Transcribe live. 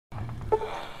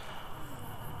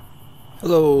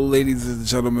Hello, ladies and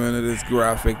gentlemen. It is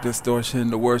Graphic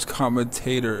Distortion, the worst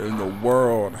commentator in the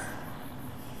world,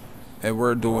 and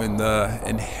we're doing the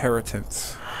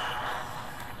Inheritance.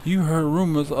 You heard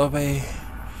rumors of an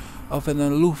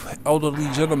aloof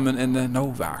elderly gentleman in the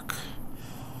Novak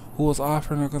who was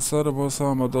offering a considerable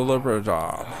sum of the delivery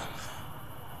job.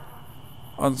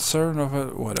 Uncertain of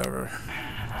it, whatever.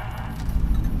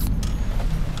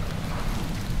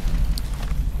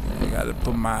 I gotta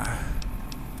put my.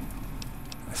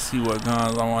 See what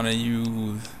guns I want to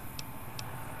use.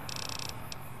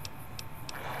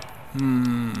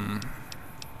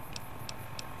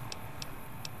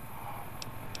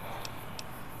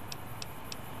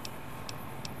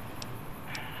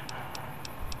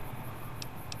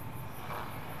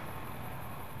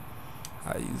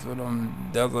 I use one of them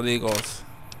Desert Eagles.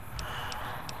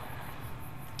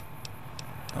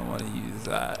 Don't want to use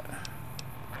that.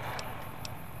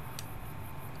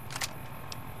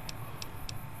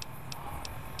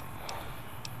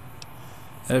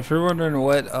 And if you're wondering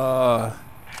what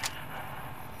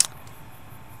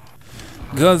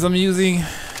guns I'm using,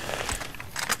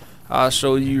 I'll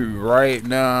show you right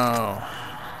now.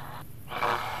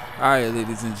 Alright,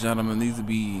 ladies and gentlemen, these will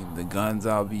be the guns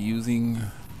I'll be using.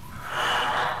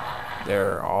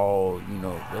 They're all,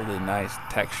 really nice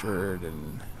textured,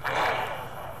 and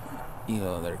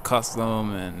they're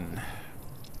custom, and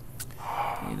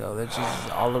they're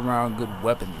just all around good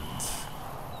weapons.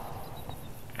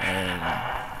 And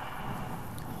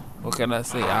what can I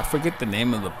say? I forget the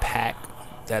name of the pack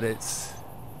that it's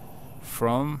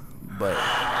from, but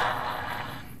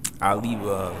I'll leave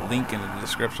a link in the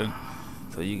description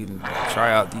so you can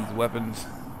try out these weapons.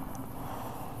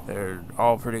 They're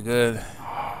all pretty good.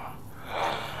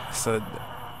 So,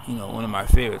 one of my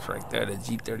favorites right there, the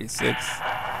G36.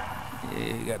 Yeah,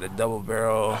 you got a double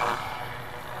barrel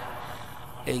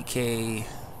AK.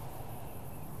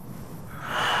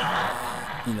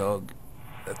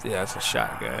 That's a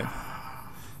shotgun.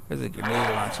 There's a grenade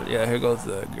launcher. Yeah, here goes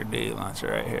the grenade launcher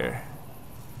right here.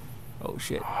 Oh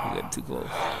shit, we got too close.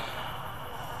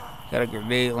 Got a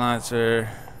grenade launcher.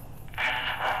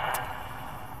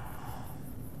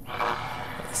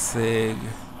 A SIG.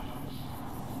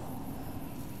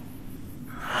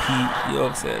 You know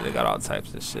what I'm saying? They got all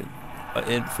types of shit. An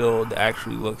infield that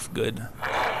actually looks good.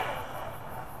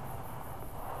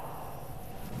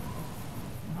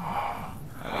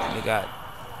 They got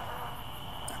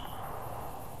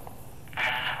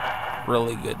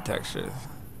really good textures.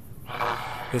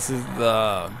 This is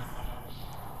the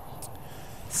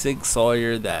Sig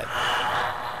Sauer that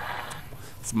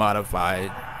it's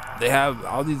modified. They have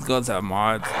all these guns have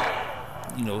mods,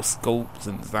 scopes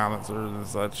and silencers and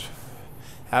such.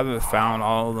 Haven't found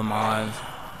all of the mods.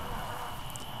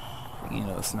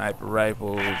 Sniper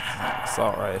rifles,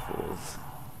 assault rifles,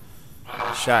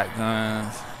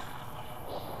 shotguns.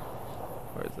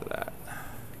 Where's it at?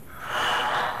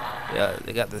 Yeah,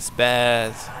 they got the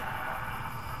Spaz.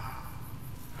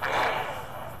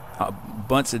 A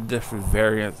bunch of different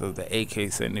variants of the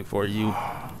AK-74U.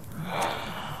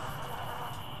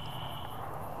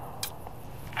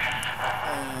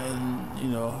 And,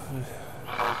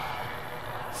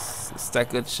 it's that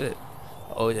good shit.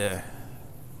 Oh, yeah.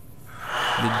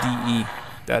 The DE.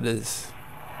 That is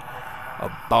a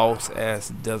boss-ass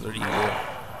Desert Eagle.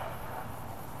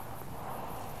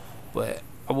 But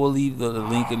I will leave the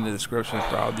link in the description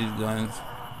for all these guns.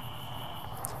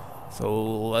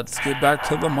 So let's get back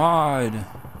to the mod.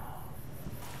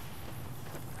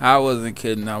 I wasn't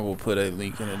kidding. I will put a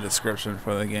link in the description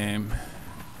for the game,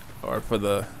 or for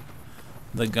the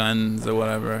guns or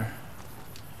whatever.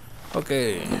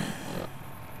 Okay.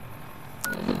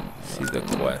 See the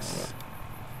quest.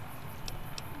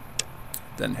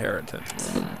 The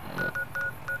Inheritance.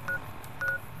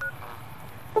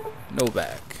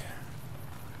 Novak.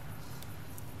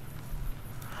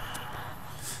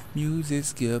 Music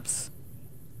skips.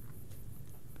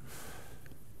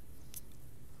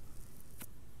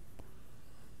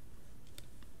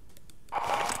 I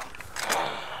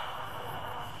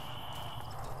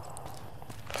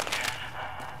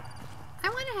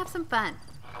want to have some fun.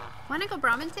 Want to go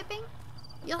Brahmin tipping?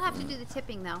 You'll have to do the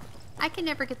tipping though. I can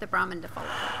never get the Brahmin to follow.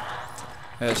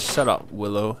 Shut up,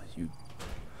 Willow. You.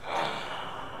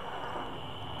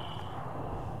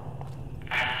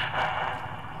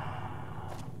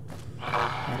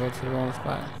 I go to the wrong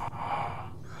spot.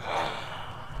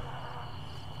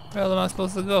 Where am I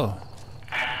supposed to go?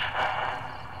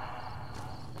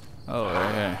 Oh,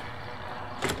 right here.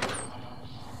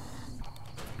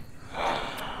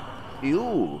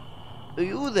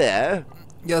 You there?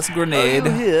 Yes, grenade. Are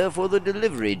you here for the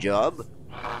delivery job?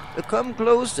 Come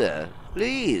closer,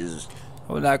 please.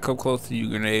 I would not come close to you,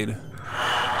 grenade.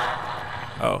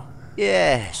 Oh.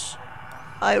 Yes,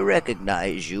 I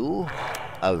recognize you.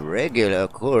 A regular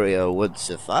courier would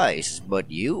suffice,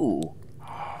 but you...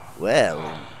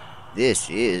 Well, this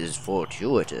is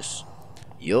fortuitous.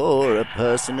 You're a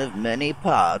person of many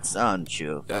parts, aren't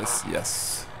you?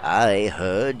 Yes. I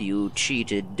heard you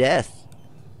cheated death.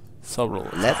 Several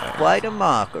Left times. quite a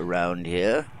mark around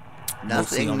here.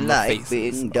 Mostly on Nothing the like faces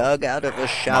being of dug out of a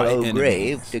shallow enemies.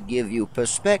 grave to give you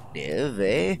perspective,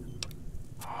 eh?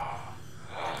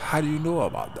 How do you know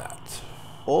about that?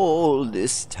 All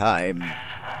this time,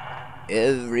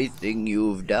 everything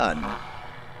you've done,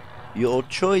 your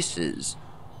choices,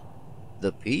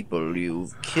 the people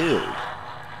you've killed.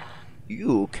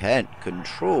 You can't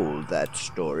control that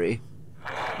story.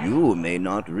 You may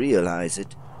not realize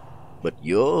it, but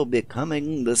you're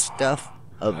becoming the stuff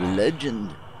of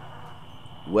legend.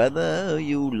 Whether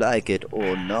you like it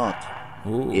or not,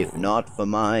 Ooh. if not for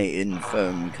my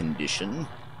infirm condition,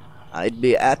 I'd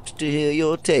be apt to hear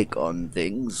your take on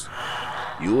things.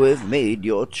 You have made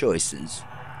your choices,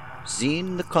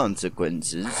 seen the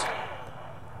consequences.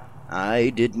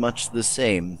 I did much the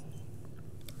same.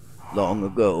 Long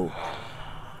ago,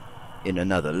 in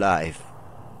another life.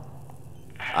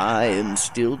 I am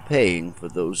still paying for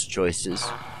those choices.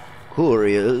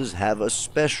 Couriers have a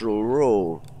special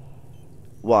role,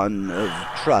 one of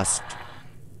trust.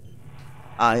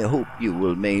 I hope you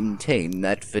will maintain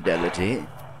that fidelity,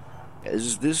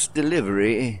 as this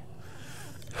delivery...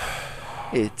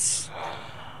 I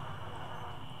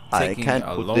Taking can't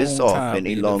a put this long off time any for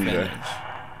you to longer. finish.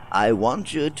 I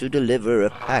want you to deliver a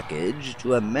package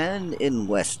to a man in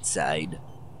Westside.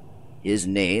 His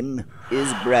name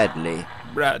is Bradley.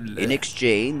 Bradley. In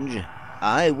exchange,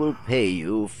 I will pay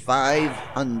you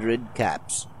 500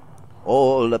 caps,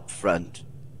 all up front.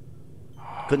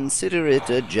 Consider it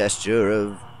a gesture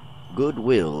of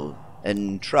goodwill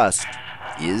and trust.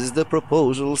 Is the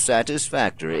proposal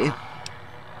satisfactory?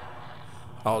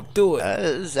 I'll do it.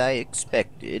 As I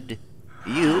expected,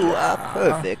 you are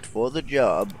perfect for the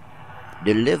job.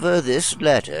 Deliver this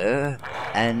letter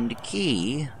and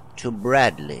key to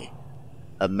Bradley,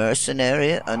 a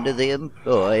mercenary under the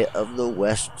employ of the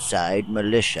West Side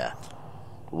Militia.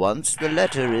 Once the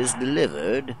letter is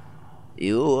delivered,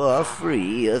 you are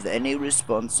free of any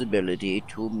responsibility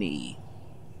to me.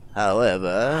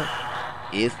 However,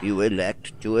 if you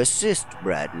elect to assist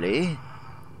Bradley,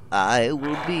 I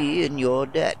will be in your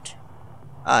debt.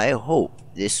 I hope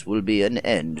this will be an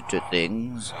end to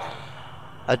things.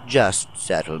 A just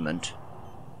settlement.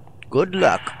 Good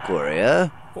luck,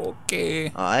 courier.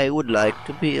 Okay. I would like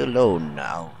to be alone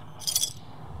now.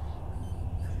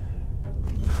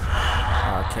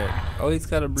 Okay. Oh, he's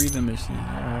got a breathing machine.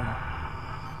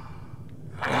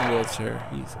 In a wheelchair.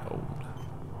 He's old.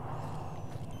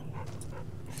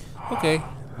 Okay.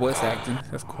 Voice acting.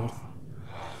 That's cool.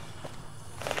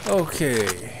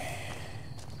 Okay.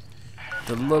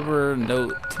 Deliver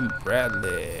note to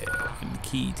Bradley. And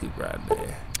key to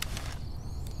Bradley.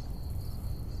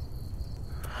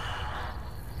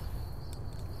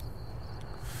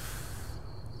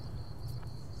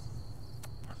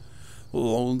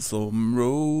 Lonesome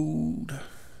Road.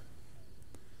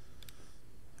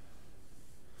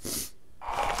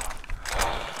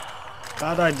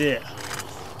 Bad idea.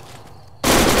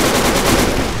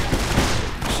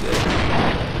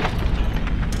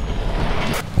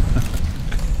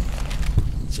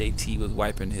 JT was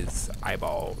wiping his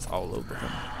eyeballs all over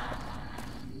him.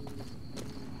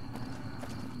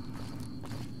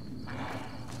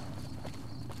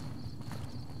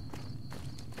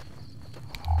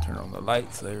 Turn on the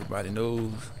lights so everybody knows.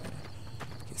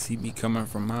 You can see me coming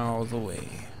from miles away.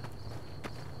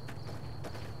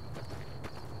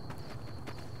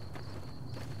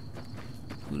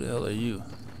 Who the hell are you?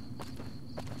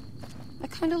 I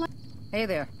kind of like... Hey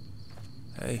there.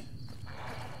 Hey.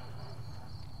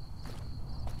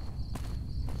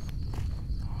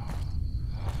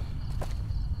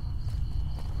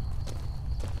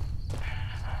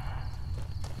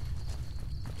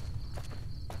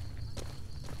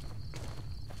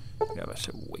 Yeah, I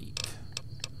should wait.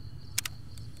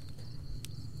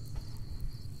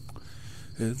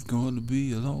 It's going to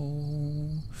be a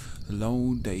long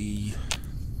day.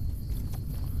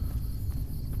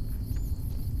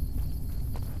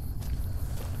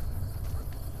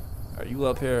 Are you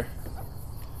up here?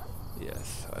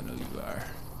 Yes, I know you are.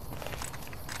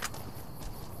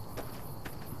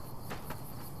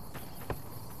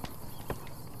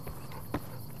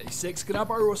 Hey, Six, can I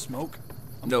borrow a smoke?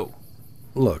 No.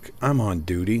 Look, I'm on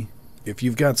duty. If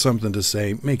you've got something to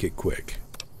say, make it quick.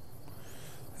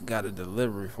 I got a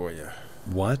delivery for you.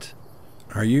 What?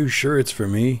 Are you sure it's for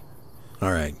me?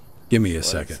 All right, give me a What it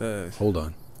second. says. Hold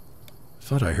on.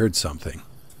 Thought I heard something.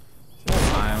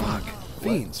 Fuck.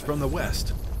 Fiends from the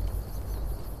west.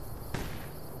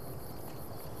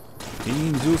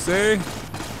 Bean Juicy. I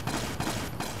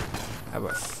have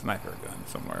a sniper gun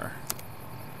somewhere.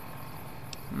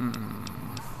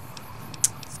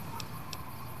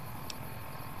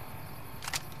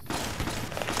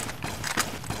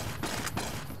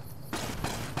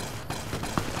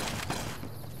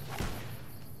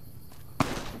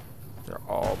 They're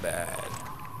all bad.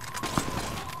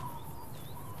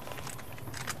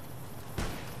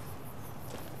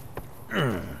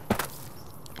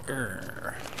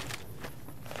 Urgh.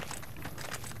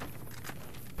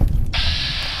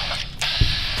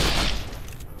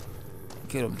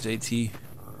 Get him, JT.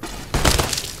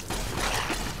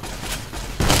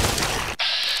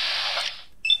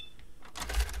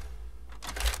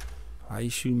 Why you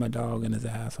shooting my dog in his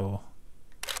asshole?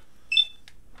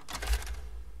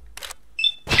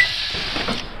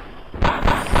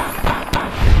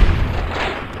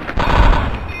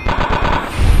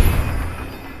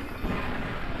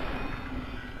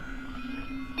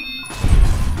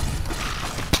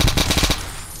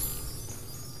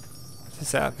 What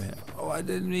just happened? Oh, I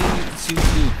didn't mean to shoot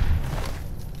you.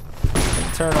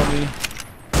 Turn on me.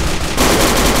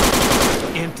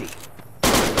 Empty.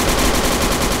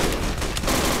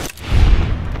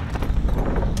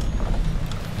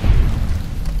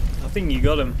 I think you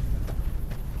got him.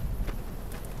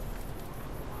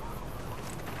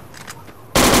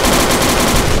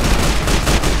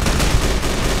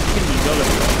 I think you got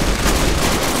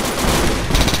him.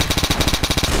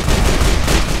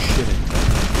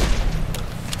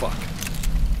 Fuck.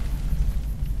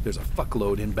 There's a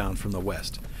fuckload inbound from the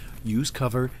west. Use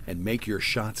cover and make your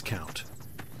shots count.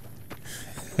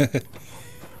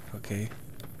 Okay.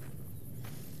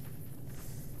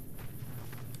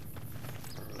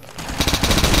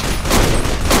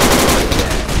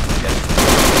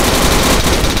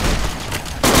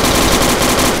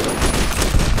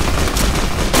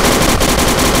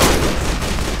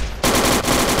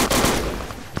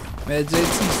 Man,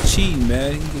 JT's cheating,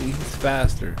 man. He's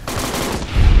faster.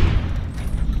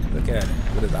 Look at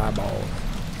him with his eyeballs.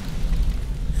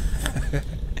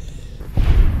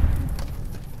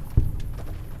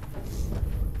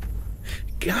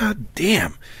 God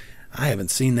damn! I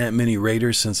haven't seen that many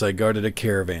raiders since I guarded a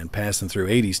caravan passing through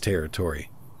 80s territory.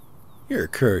 You're a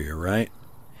courier, right?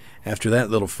 After that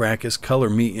little fracas, color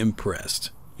me impressed.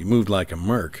 You moved like a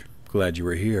merc. Glad you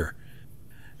were here.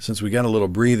 Since we got a little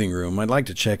breathing room, I'd like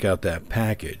to check out that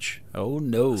package. Oh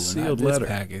no, Sealed not this letter.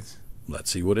 package.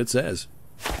 Let's see what it says.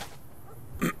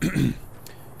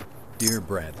 Dear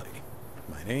Bradley,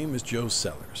 my name is Joe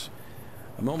Sellers.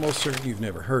 I'm almost certain you've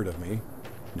never heard of me.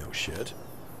 No shit.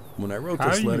 When I wrote How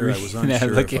this are you letter, I was reading that unsure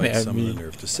if looking I'd at summon me? the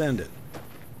nerve to send it.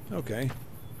 Okay.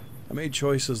 I made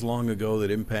choices long ago that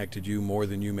impacted you more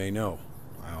than you may know.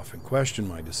 I often question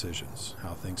my decisions,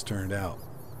 how things turned out.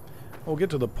 I'll get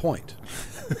to the point.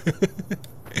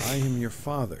 I am your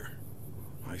father.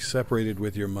 I separated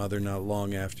with your mother not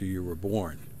long after you were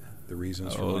born. The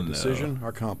reasons for Oh, my no. decision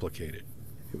are complicated.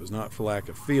 It was not for lack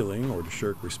of feeling or to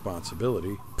shirk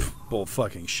responsibility. Bull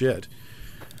fucking shit.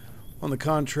 On the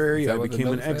contrary, Is that I what the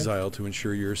became an note said? exile to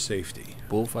ensure your safety.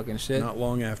 Bull fucking shit. Not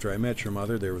long after I met your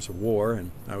mother, there was a war,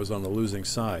 and I was on the losing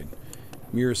side.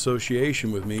 Mere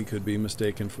association with me could be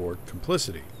mistaken for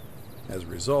complicity. As a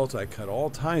result, I cut all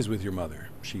ties with your mother.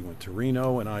 She went to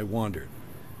Reno, and I wandered.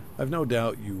 I've no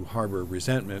doubt you harbor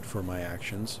resentment for my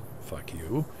actions. Fuck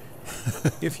you.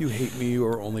 If you hate me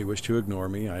or only wish to ignore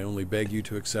me, I only beg you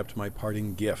to accept my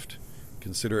parting gift.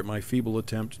 Consider it my feeble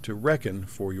attempt to reckon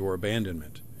for your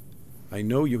abandonment. I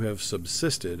know you have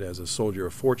subsisted as a soldier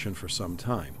of fortune for some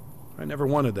time. I never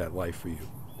wanted that life for you.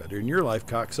 Better in your life,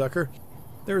 cocksucker.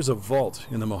 There is a vault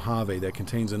in the Mojave that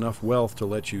contains enough wealth to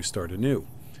let you start anew.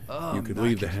 Oh, You could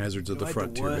leave the hazards of the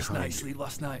frontier I had the worst behind night's you. sleep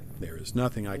last night. There is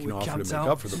nothing I can We offer to camped make out,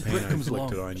 up for the some pain prick I comes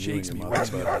inflicted along, on you shakes and me, your mother,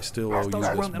 wakes me but up. I still owe you Starts this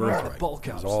running around with the birthright. bottle It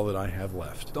is caps. all that I have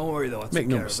left. Don't worry though, I Make took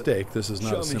no care of it. mistake, this is not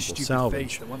Show a me simple stupid salvage.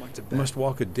 face that went back to You bed. must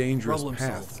walk a dangerous Problem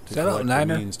path solved. to Shut up, collect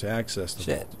Niner. the means to access the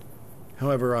Shit. vault.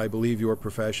 However, I believe your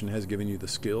profession has given you the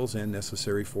skills and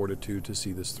necessary fortitude to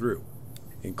see this through.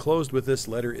 Enclosed with this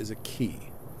letter is a key,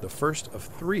 the first of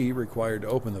 3 required to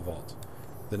open the vault.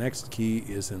 The next key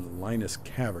is in the Linus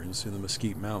Caverns in the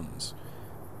Mesquite Mountains.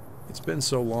 It's been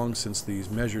so long since these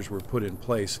measures were put in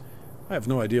place, I have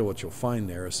no idea what you'll find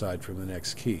there aside from the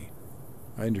next key.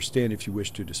 I understand if you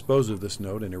wish to dispose of this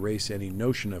note and erase any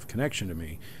notion of connection to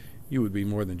me, you would be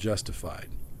more than justified.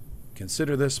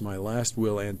 Consider this my last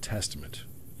will and testament.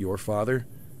 Your father,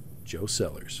 Joe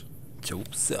Sellers. Joe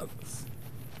Sellers.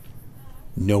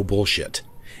 No bullshit.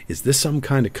 Is this some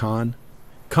kind of con?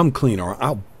 Come clean or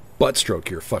I'll butt stroke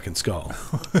your fucking skull.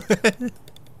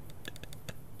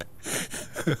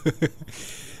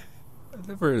 I've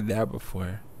never heard that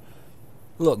before.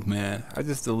 Look, man, I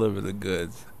just deliver the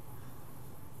goods.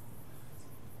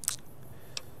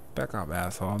 Back off,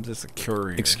 asshole. I'm just a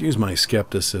courier. Excuse my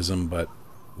skepticism, but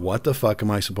what the fuck am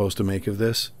I supposed to make of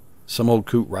this? Some old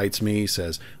coot writes me,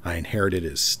 says I inherited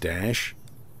his stash.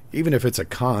 Even if it's a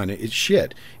con, it's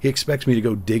shit. He expects me to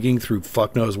go digging through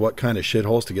fuck knows what kind of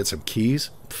shitholes to get some keys?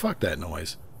 Fuck that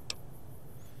noise.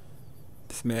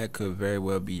 This man could very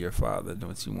well be your father.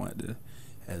 Don't you want to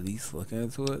at least look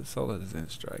into it? Solar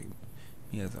doesn't strike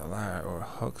me as a liar or a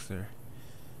hoaxer.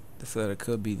 This letter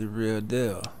could be the real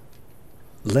deal.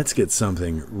 Let's get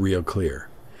something real clear.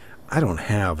 I don't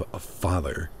have a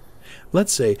father.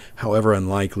 Let's say, however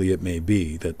unlikely it may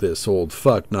be, that this old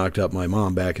fuck knocked up my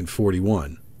mom back in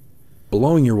 41.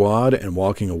 Blowing your wad and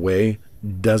walking away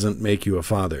doesn't make you a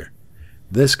father.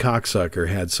 This cocksucker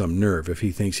had some nerve if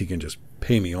he thinks he can just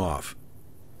pay me off.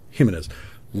 Him and his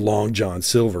Long John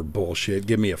Silver bullshit,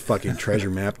 give me a fucking treasure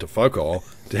map to fuck all.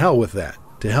 To hell with that.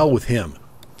 To hell with him.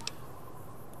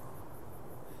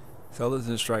 Solar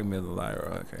doesn't strike me as a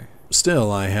liar. Okay.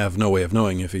 Still, I have no way of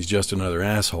knowing if he's just another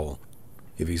asshole.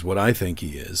 If he's what I think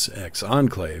he is,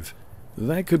 ex-Enclave,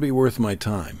 that could be worth my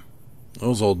time.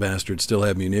 Those old bastards still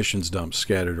have munitions dumps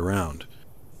scattered around.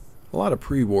 A lot of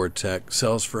pre-war tech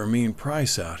sells for a mean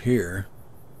price out here.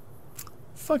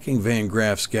 Fucking Van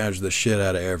Graffs gouge the shit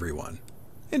out of everyone.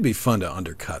 It'd be fun to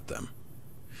undercut them.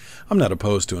 I'm not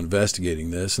opposed to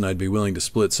investigating this, and I'd be willing to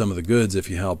split some of the goods if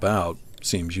you help out.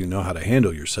 Seems you know how to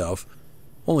handle yourself.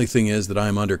 Only thing is that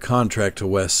I'm under contract to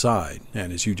West Side,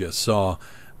 and as you just saw,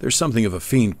 there's something of a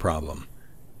fiend problem.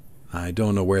 I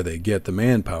don't know where they get the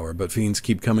manpower, but fiends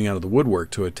keep coming out of the woodwork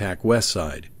to attack West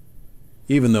Side.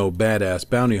 Even though badass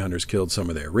bounty hunters killed some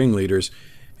of their ringleaders,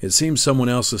 it seems someone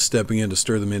else is stepping in to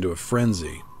stir them into a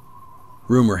frenzy.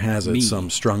 Rumor has it some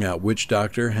strung-out witch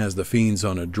doctor has the fiends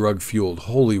on a drug-fueled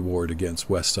holy ward against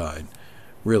West Side.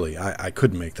 Really, I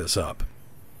couldn't make this up.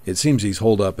 It seems he's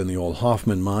holed up in the old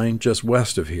Hoffman mine just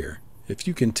west of here. If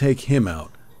you can take him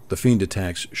out, the fiend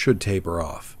attacks should taper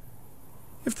off.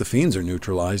 If the fiends are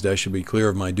neutralized, I should be clear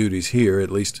of my duties here,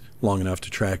 at least long enough to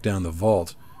track down the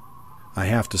vault. I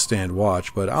have to stand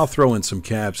watch, but I'll throw in some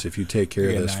caps if you take care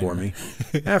of this for me.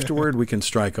 Afterward, we can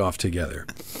strike off together.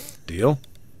 Deal?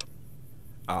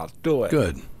 I'll do it.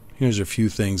 Good. Here's a few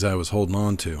things I was holding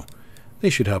on to. They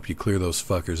should help you clear those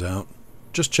fuckers out.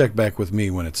 Just check back with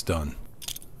me when it's done.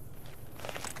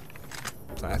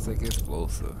 Plastic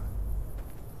explosive.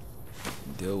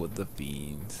 Deal with the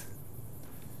fiends.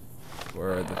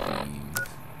 Where are the fiends?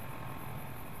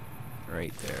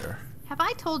 Right there. Have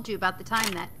I told you about the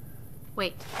time that...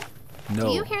 Wait. No.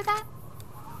 Do you hear that?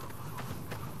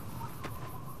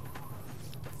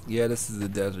 Yeah, this is the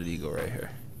Desert Eagle right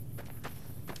here.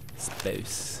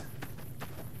 Space.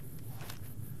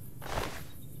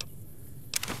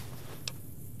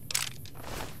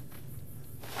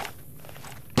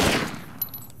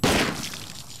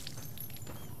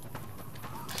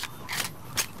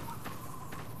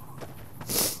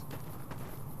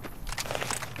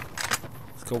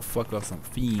 Let's go fuck up some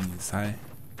fiends, huh?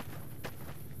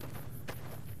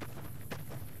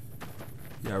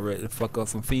 Y'all ready to fuck up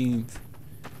some fiends?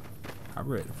 I'm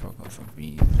ready to fuck up some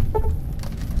fiends.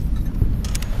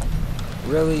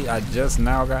 Really? I just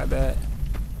now got that?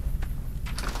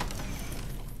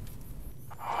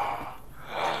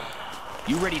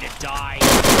 You ready to die?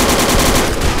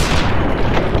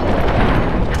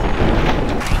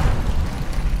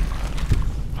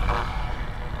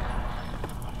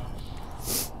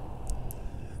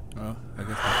 Well, I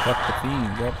guess I fucked the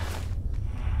fiends up.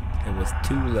 There was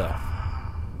 2 left.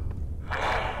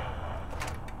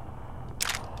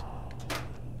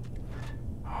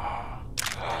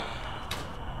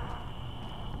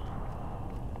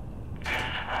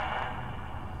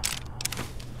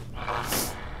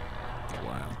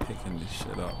 Picking this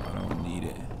shit up. I don't need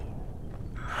it.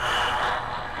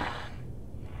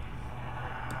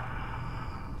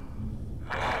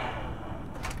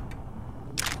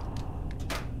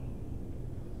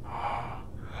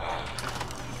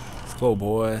 Let's go,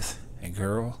 boys and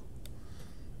girl.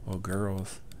 Or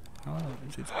girls. Oh,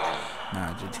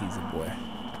 nah, JT's a boy.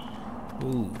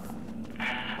 Ooh.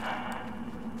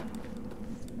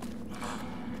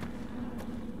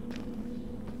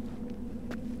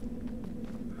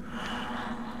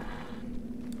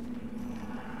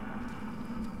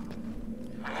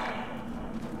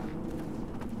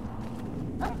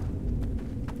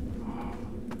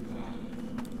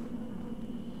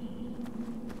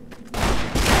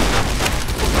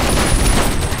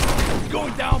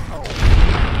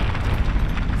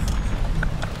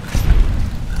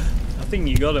 think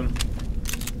you got him.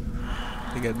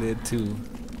 I think I did too.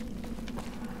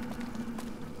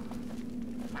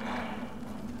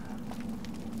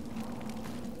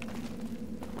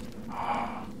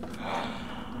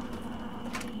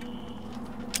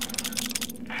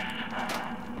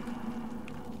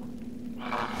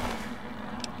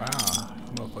 Wow,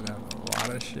 motherfucker have a lot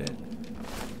of shit.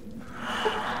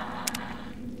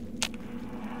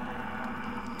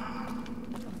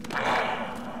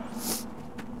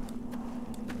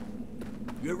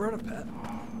 You ever had a pet?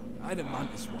 I had a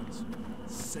mantis once.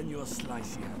 Senor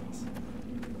Slicey Hands.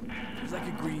 It was like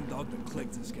a green dog that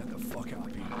clicked and scared the fuck out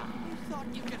of people. You thought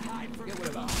you could hide from... Get rid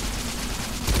of that.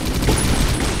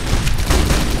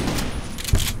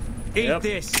 Eat Yep,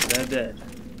 this. they're dead.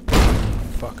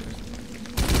 Fuckers.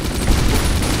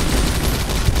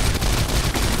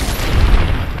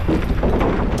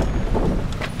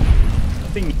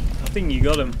 I think you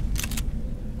got him.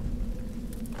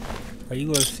 Are you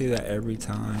gonna say that every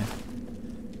time,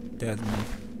 Desmond?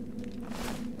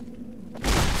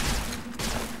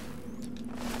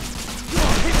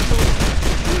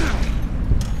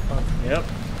 Yep,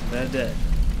 they're dead.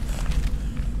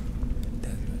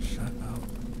 Desmond, shut up.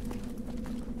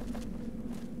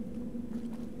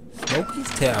 Smokey's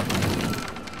Tavern.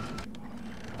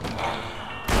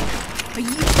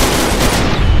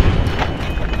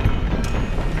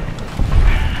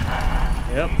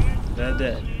 Yep, they're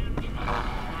dead.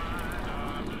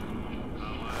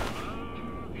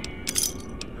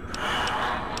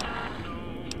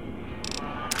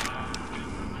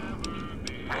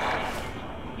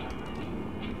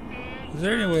 Is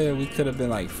there any way that we could have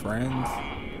been like friends?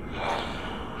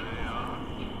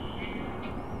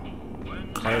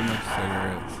 Cardinal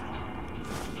cigarettes.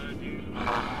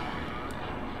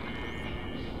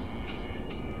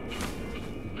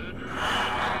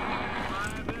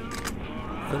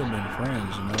 Could have been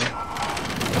friends, you know?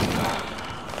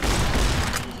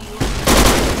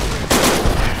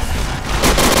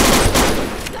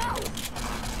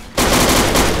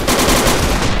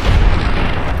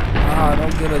 I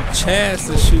don't get a chance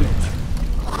to shoot.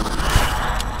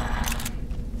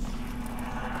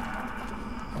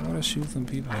 I want to shoot some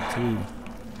people too.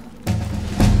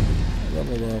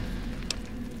 Level up.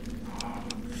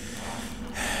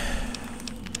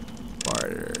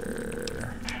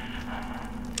 Barter.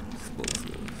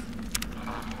 Explosives.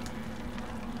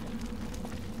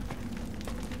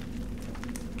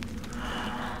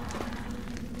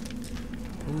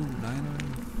 Ooh,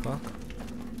 900. Fuck.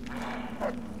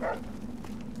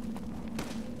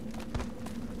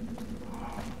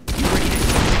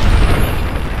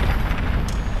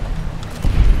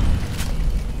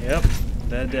 Yep,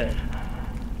 they're dead.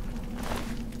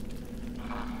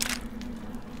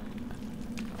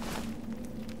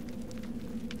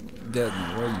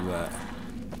 Desmond, where you at?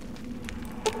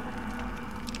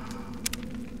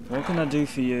 What can I do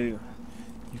for you?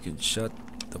 You can shut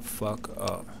the fuck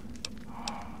up.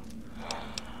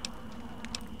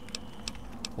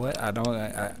 What? I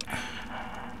don't.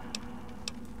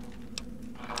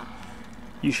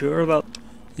 You sure about?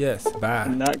 Yes. Bye.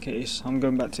 In that case, I'm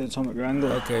going back to Atomic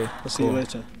Wrangler. Okay. I'll see you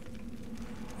later.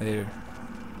 Later.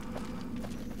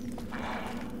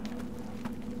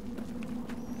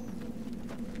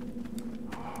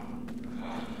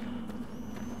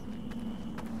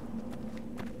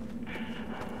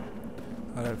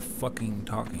 All that fucking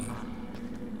talking.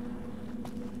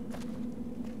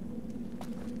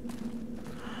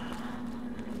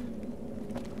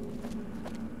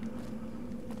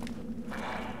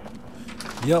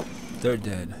 Yep, they're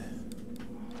dead.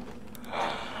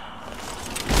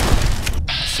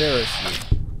 Seriously.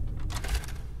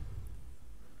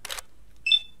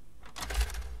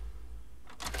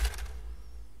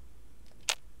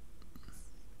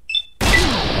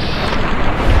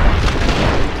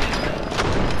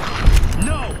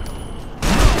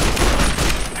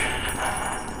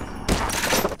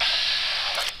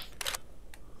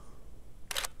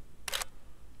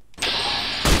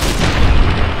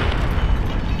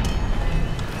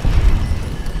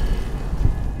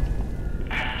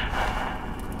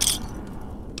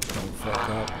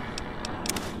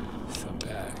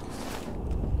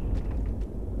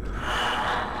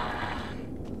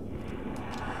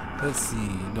 Let's see,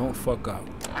 don't fuck up.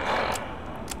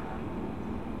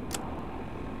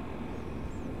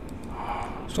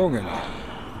 Stogan,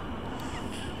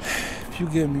 if you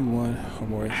give me one or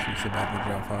more excuse about the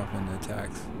drop off and the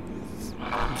attacks, you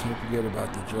can't forget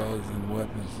about the drugs and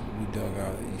weapons we dug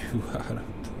out of you out of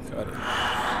the gutter.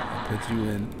 I put you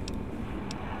in.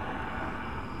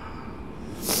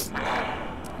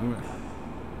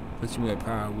 Put you in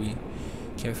power. We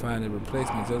Can't find a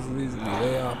replacement. Just as easily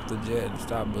lay off the jet and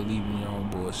stop believing your own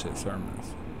bullshit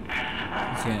sermons. You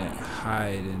can't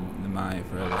hide in the mind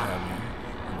forever having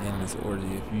an endless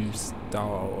orgy. If you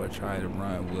stall or try to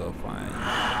run, we'll find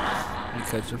you. You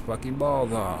cut your fucking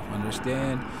balls off.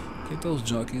 Understand? Get those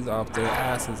junkies off their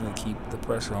asses and keep the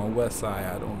pressure on West Side.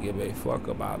 I don't give a fuck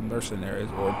about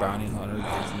mercenaries or bounty hunters.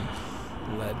 Just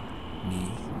let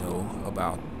me know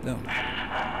about them.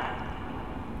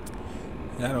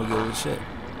 And I don't give a shit.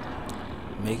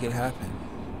 Make it happen,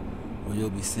 or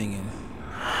you'll be singing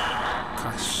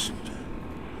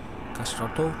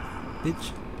castrato,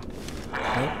 bitch.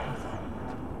 Nope.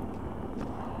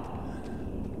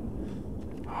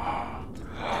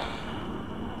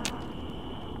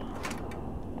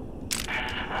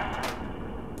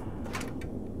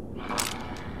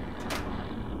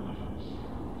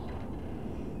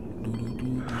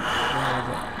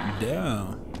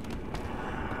 Damn.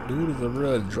 Dude is a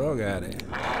real drug addict.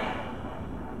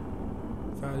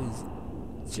 All these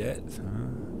jets,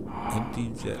 huh? Empty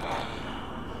jet.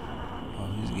 Oh,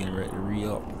 he's getting ready to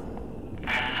re-up.